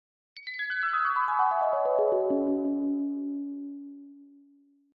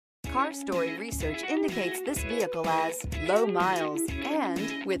Car Story research indicates this vehicle as low miles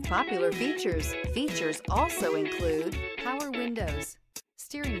and with popular features. Features also include power windows,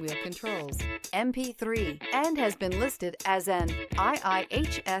 steering wheel controls, MP3, and has been listed as an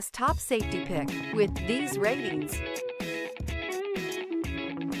IIHS top safety pick with these ratings.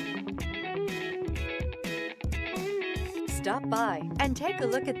 Stop by and take a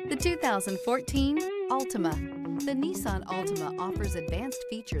look at the 2014 Altima. The Nissan Altima offers advanced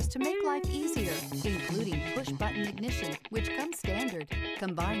features to make life easier, including push-button ignition, which comes standard.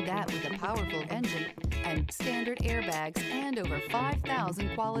 Combine that with a powerful engine and standard airbags and over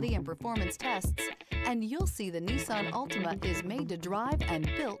 5,000 quality and performance tests, and you'll see the Nissan Altima is made to drive and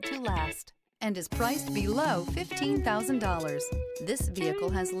built to last, and is priced below $15,000. This vehicle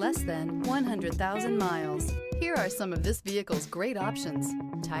has less than 100,000 miles. Here are some of this vehicle's great options: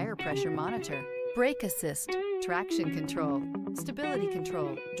 tire pressure monitor, brake assist, traction control, stability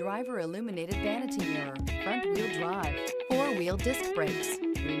control, driver illuminated vanity mirror, front wheel drive, 4-wheel disc brakes,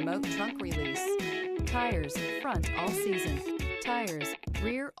 remote trunk release, tires front all season, tires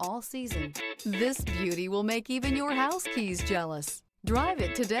rear all season. This beauty will make even your house keys jealous. Drive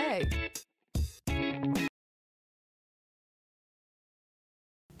it today.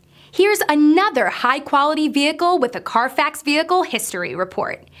 Here's another high-quality vehicle with a Carfax Vehicle History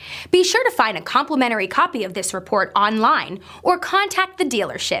Report. Be sure to find a complimentary copy of this report online or contact the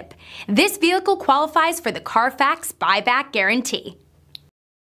dealership. This vehicle qualifies for the Carfax Buyback Guarantee.